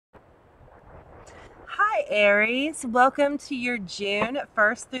Hi Aries, welcome to your June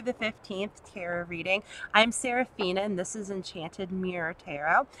 1st through the 15th tarot reading. I'm Serafina and this is Enchanted Mirror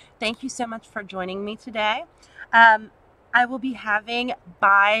Tarot. Thank you so much for joining me today. I will be having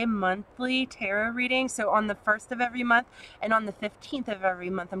bi-monthly tarot readings, so on the 1st of every month and on the 15th of every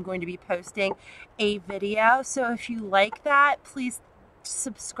month I'm going to be posting a video. So if you like that, please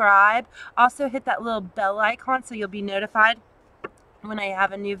subscribe. Also hit that little bell icon so you'll be notified when I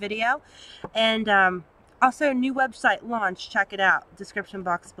have a new video. And also new website launch, check it out, description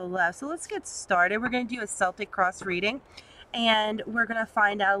box below. So let's get started. We're going to do a Celtic cross reading and we're going to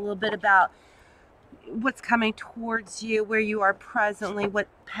find out a little bit about what's coming towards you, where you are presently, what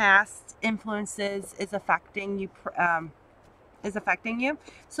past influences is affecting you.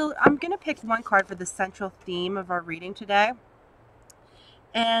 So I'm going to pick one card for the central theme of our reading today,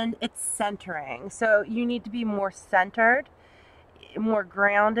 and it's centering. So you need to be more centered, more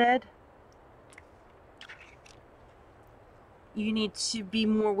grounded. You need to be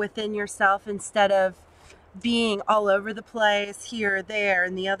more within yourself instead of being all over the place, here, there,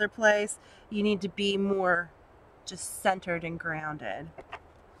 and the other place. You need to be more just centered and grounded.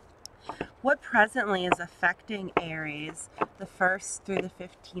 What presently is affecting Aries the 1st through the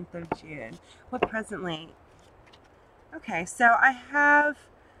 15th of June? What presently? Okay, so I have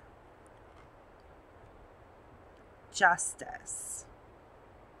justice.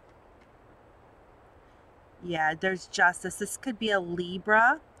 Yeah, there's justice. This could be a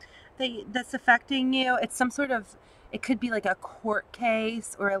Libra that's affecting you. It's some sort of, it could be like a court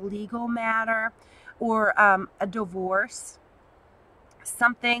case or a legal matter or a divorce.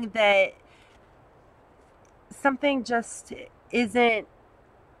 Something just isn't,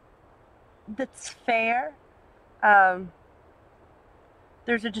 that's fair.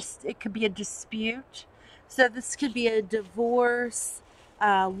 It could be a dispute. So this could be a divorce,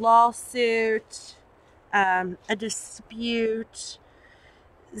 a lawsuit, a dispute,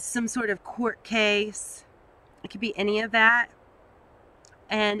 some sort of court case. It could be any of that,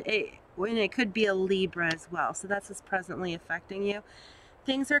 and it could be a Libra as well. So that's what's presently affecting you.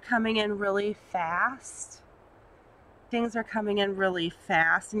 Things are coming in really fast. Things are coming in really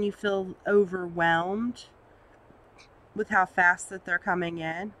fast, and you feel overwhelmed with how fast that they're coming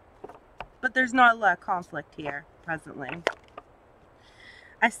in. But there's not a lot of conflict here presently.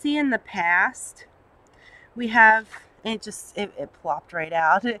 I see in the past we have, and it plopped right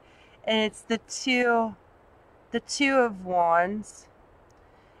out, and it's the two of wands.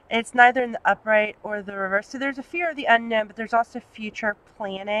 It's neither in the upright or the reverse. So there's a fear of the unknown, but there's also future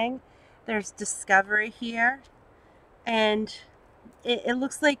planning. There's discovery here, and it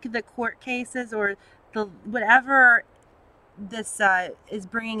looks like the court cases or the whatever this is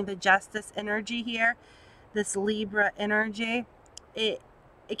bringing the justice energy here, this Libra energy.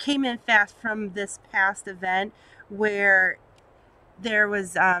 It came in fast from this past event where there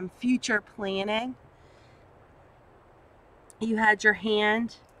was future planning. You had your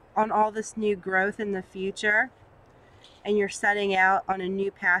hand on all this new growth in the future, and you're setting out on a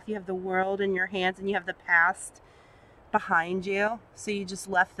new path. You have the world in your hands, and you have the past behind you. So you just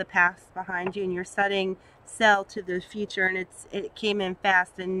left the past behind you, and you're setting sail to the future, and it came in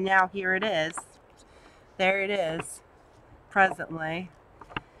fast, and now here it is. There it is, presently.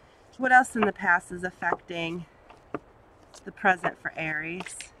 What else in the past is affecting the present for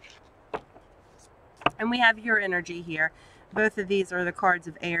Aries? And we have your energy here. Both of these are the cards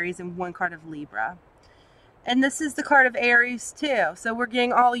of Aries and one card of Libra. And this is the card of Aries too. So we're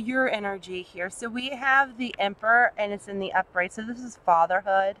getting all your energy here. So we have the Emperor, and it's in the upright. So this is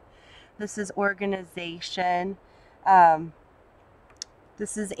fatherhood. This is organization.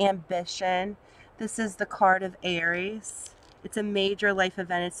 This is ambition. This is the card of Aries. It's a major life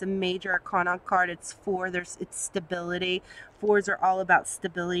event. It's a major arcana card. It's 4. It's stability. 4s are all about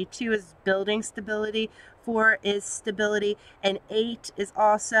stability. 2 is building stability. 4 is stability. And 8 is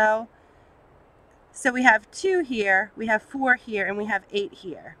also. So we have 2 here. We have 4 here. And we have 8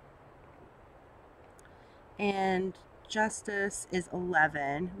 here. And justice is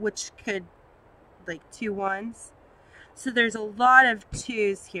 11, which could, like 2 1s. So there's a lot of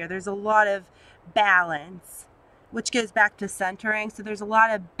 2s here. There's a lot of balance, which goes back to centering. So there's a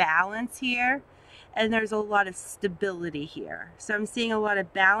lot of balance here, and there's a lot of stability here. So I'm seeing a lot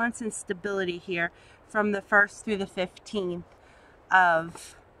of balance and stability here from the 1st through the 15th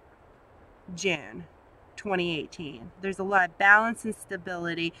of June 2018. There's a lot of balance and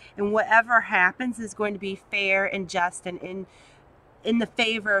stability, and whatever happens is going to be fair and just, and in the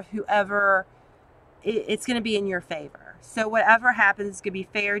favor of whoever. It's going to be in your favor. So whatever happens is going to be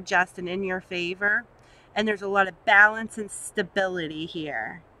fair, just, and in your favor. And there's a lot of balance and stability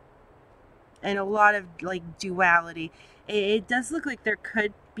here. and a lot of like duality. It does look like there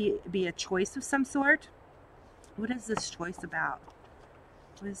could be a choice of some sort. What is this choice about?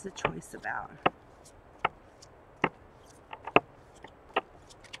 What is the choice about?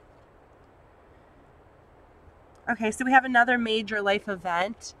 Okay, so we have another major life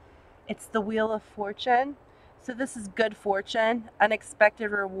event. It's the Wheel of Fortune. So this is good fortune,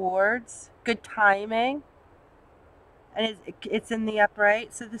 unexpected rewards, good timing. And it's in the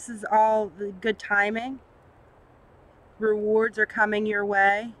upright. So this is all the good timing. Rewards are coming your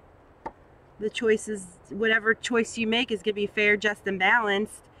way. The choices, whatever choice you make is going to be fair, just, and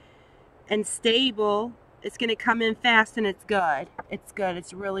balanced and stable. It's going to come in fast and it's good. It's good.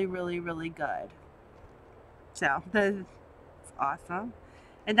 It's really, really, really good. So that's awesome.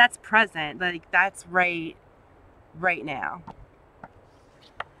 And that's present. Like that's right now.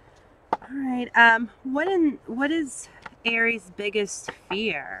 All right. What is Aries' biggest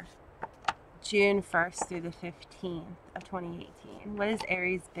fear? June 1st through the 15th of 2018. What is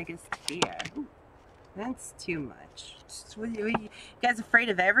Aries' biggest fear? Ooh, that's too much. You guys afraid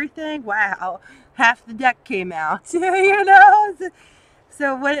of everything? Wow. Half the deck came out. You know?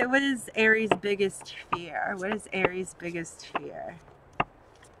 So what is Aries' biggest fear? What is Aries' biggest fear?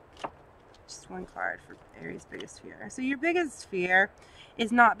 Just one card for Aries' biggest fear. So your biggest fear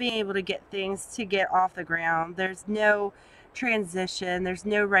is not being able to get things to get off the ground. There's no transition. There's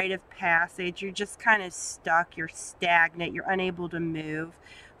no rite of passage. You're just kind of stuck. You're stagnant. You're unable to move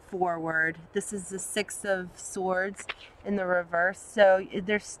forward. This is the Six of Swords in the reverse. So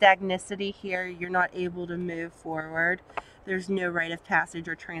there's stagnicity here. You're not able to move forward. There's no rite of passage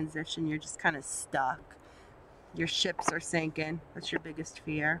or transition. You're just kind of stuck. Your ships are sinking. That's your biggest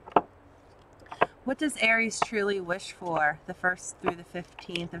fear. What does Aries truly wish for the 1st through the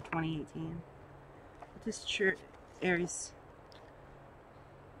 15th of 2018? What does Aries...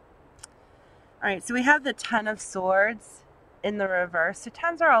 Alright, so we have the Ten of Swords in the reverse. So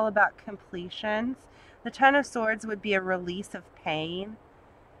tens are all about completions. The Ten of Swords would be a release of pain.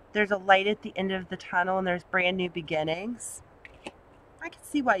 There's a light at the end of the tunnel and there's brand new beginnings. I can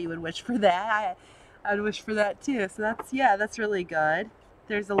see why you would wish for that. I would wish for that too. So that's really good.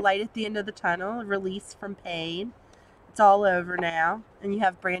 There's a light at the end of the tunnel, a release from pain. It's all over now, and you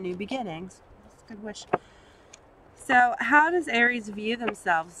have brand new beginnings. That's a good wish. So how does Aries view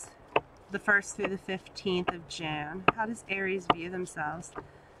themselves the 1st through the 15th of June? How does Aries view themselves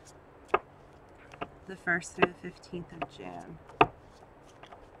the 1st through the 15th of June?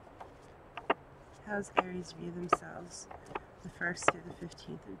 How does Aries view themselves the 1st through the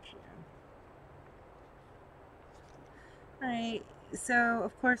 15th of June? Alright, so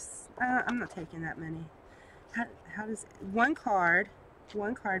of course, I'm not taking that many. How does, one card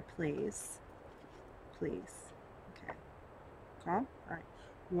please. Please. Okay. Calm? Alright.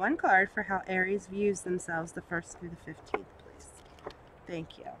 One card for how Aries views themselves the 1st through the 15th, please.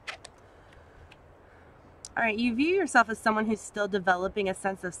 Thank you. Alright, you view yourself as someone who's still developing a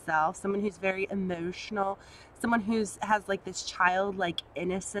sense of self, someone who's very emotional, someone who has like this childlike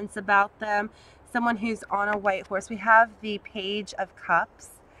innocence about them, someone who's on a white horse. We have the Page of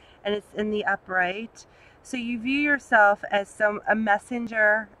Cups, and it's in the upright. So you view yourself as a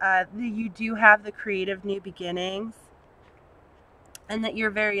messenger. You do have the creative new beginnings, and that you're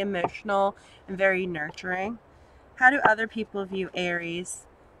very emotional and very nurturing. How do other people view Aries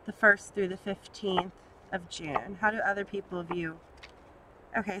the 1st through the 15th of June? How do other people view?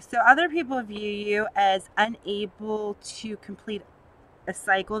 Okay, so other people view you as unable to complete a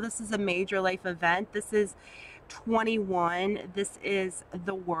cycle. This is a major life event. This is 21. This is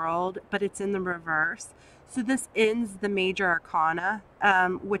the World, but it's in the reverse. So this ends the major arcana,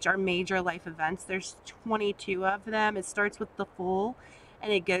 which are major life events. There's 22 of them. It starts with the Fool,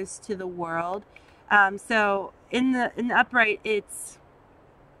 and it goes to the World. So in the upright, it's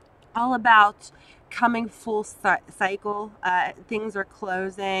all about coming full cycle. Things are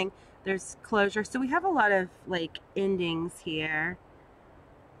closing. There's closure. So we have a lot of like endings here.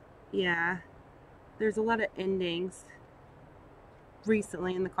 Yeah, there's a lot of endings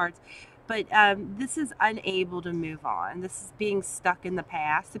recently in the cards. But this is unable to move on. This is being stuck in the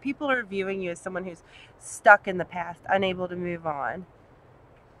past. So people are viewing you as someone who's stuck in the past, unable to move on.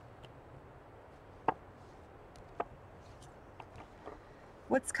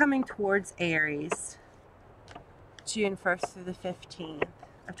 What's coming towards Aries? June 1st through the 15th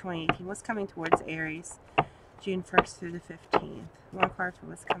of 2018. What's coming towards Aries? June 1st through the 15th. One card for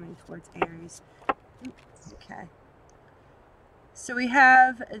what's coming towards Aries. Okay. So we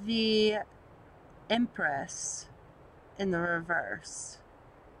have the Empress in the reverse.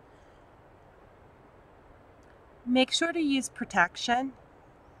 Make sure to use protection.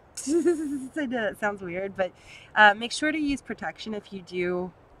 I know that sounds weird, but make sure to use protection if you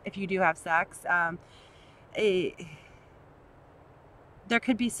do have sex. There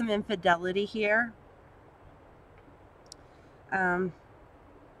could be some infidelity here.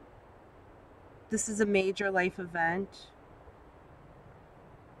 This is a major life event.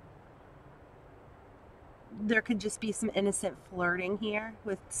 There could just be some innocent flirting here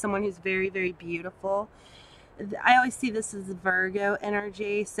with someone who's very, very beautiful. I always see this as Virgo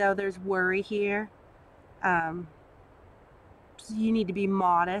energy, so there's worry here. So you need to be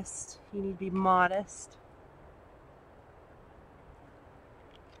modest. You need to be modest.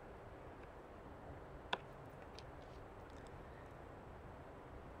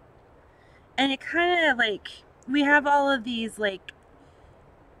 And it kind of like, we have all of these like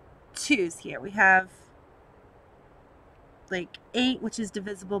twos here. We have like 8, which is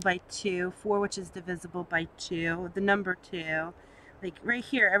divisible by 2, 4, which is divisible by 2, the number 2. Like right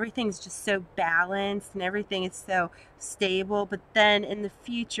here, everything's just so balanced and everything is so stable. But then in the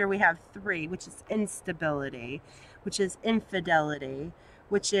future, we have 3, which is instability, which is infidelity,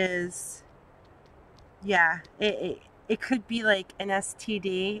 which is, yeah, it could be like an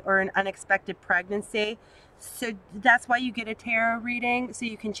STD or an unexpected pregnancy. So that's why you get a tarot reading, so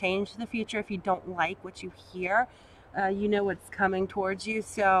you can change the future if you don't like what you hear. You know what's coming towards you,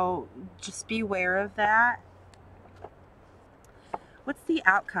 so just be aware of that. What's the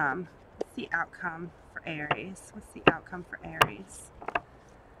outcome? What's the outcome for Aries? What's the outcome for Aries?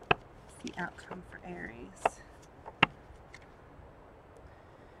 What's the outcome for Aries?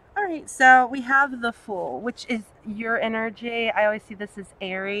 All right, so we have the Fool, which is your energy. I always see this as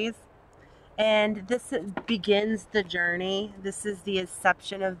Aries. And this begins the journey. This is the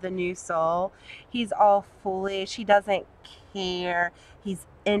inception of the new soul. He's all foolish. He doesn't care. He's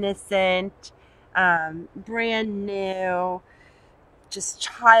innocent, brand new, just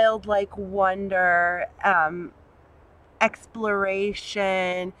childlike wonder,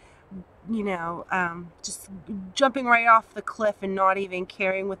 exploration, you know, just jumping right off the cliff and not even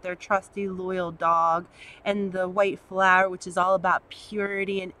caring, with their trusty loyal dog, and the white flower, which is all about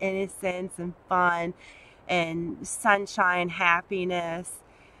purity and innocence and fun and sunshine, happiness.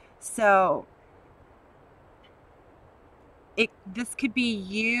 So this could be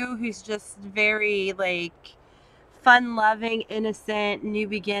you, who's just very like fun-loving, innocent, new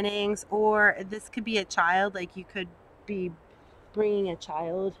beginnings, or this could be a child. Like you could be bringing a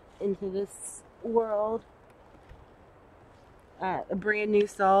child into this world, a brand new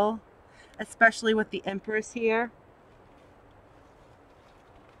soul, especially with the Empress here.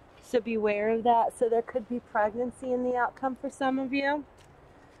 So beware of that. So there could be pregnancy in the outcome for some of you.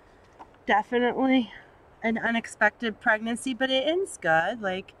 Definitely an unexpected pregnancy, but it ends good.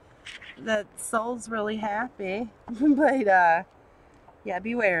 Like the soul's really happy. But yeah,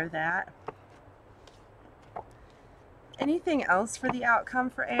 beware of that. Anything else for the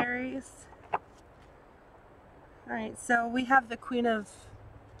outcome for Aries? All right, so we have the Queen of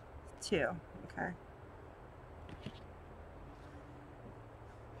 2. Okay.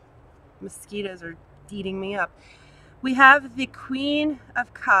 Mosquitoes are eating me up. We have the Queen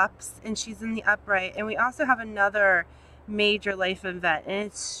of Cups, and she's in the upright. And we also have another major life event, and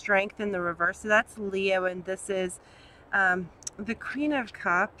it's Strength in the reverse. So that's Leo, and this is the Queen of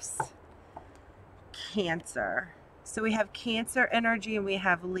Cups, Cancer. So we have Cancer energy and we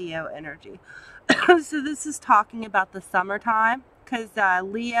have Leo energy. So this is talking about the summertime, because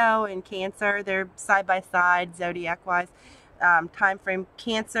Leo and Cancer, they're side by side zodiac wise. Time frame,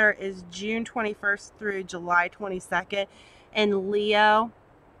 Cancer is June 21st through July 22nd, and Leo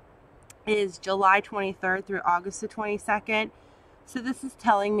is July 23rd through August the 22nd. So this is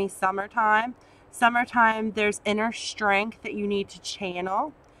telling me summertime. Summertime, there's inner strength that you need to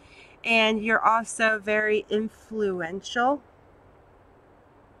channel. And you're also very influential.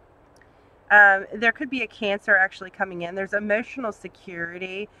 There could be a Cancer actually coming in. There's emotional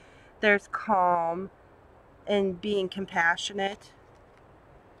security. There's calm and being compassionate.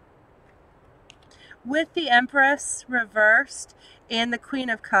 With the Empress reversed and the Queen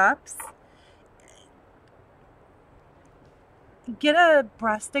of Cups, get a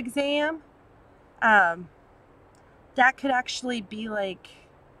breast exam. That could actually be like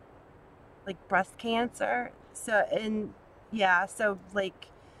breast cancer. So, and yeah, so like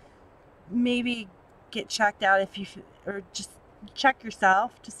maybe get checked out if you, or just check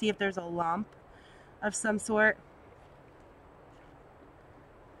yourself to see if there's a lump of some sort.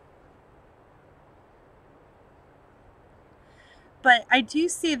 But I do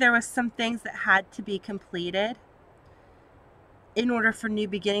see there was some things that had to be completed in order for new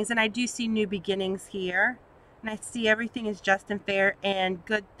beginnings, and I do see new beginnings here. And I see everything is just and fair and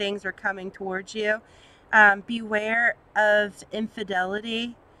good things are coming towards you. Beware of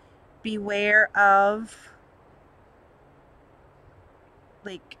infidelity. Beware of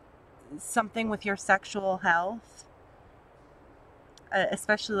like something with your sexual health,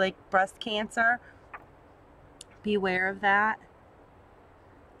 especially like breast cancer. Beware of that.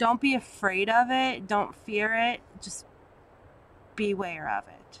 Don't be afraid of it. Don't fear it. Just beware of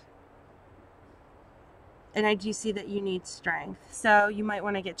it. And I do see that you need strength. So you might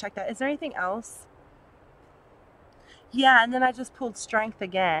want to get checked out. Is there anything else? Yeah, and then I just pulled strength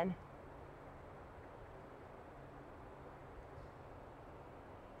again.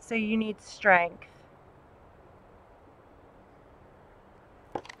 So you need strength.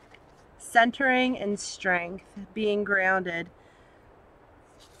 Centering and strength. Being grounded.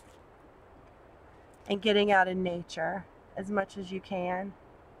 And getting out in nature as much as you can.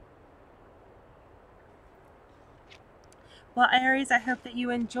 Well, Aries, I hope that you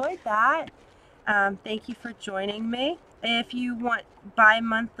enjoyed that. Thank you for joining me. If you want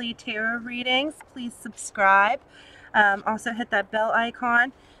bi-monthly tarot readings, please subscribe. Also hit that bell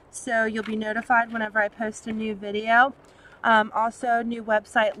icon so you'll be notified whenever I post a new video. Also, new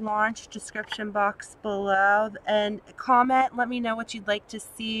website launch, description box below. And comment, let me know what you'd like to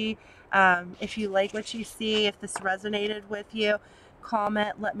see. If you like what you see, if this resonated with you,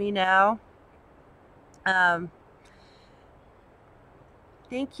 comment, let me know.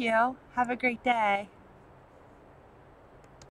 Thank you. Have a great day.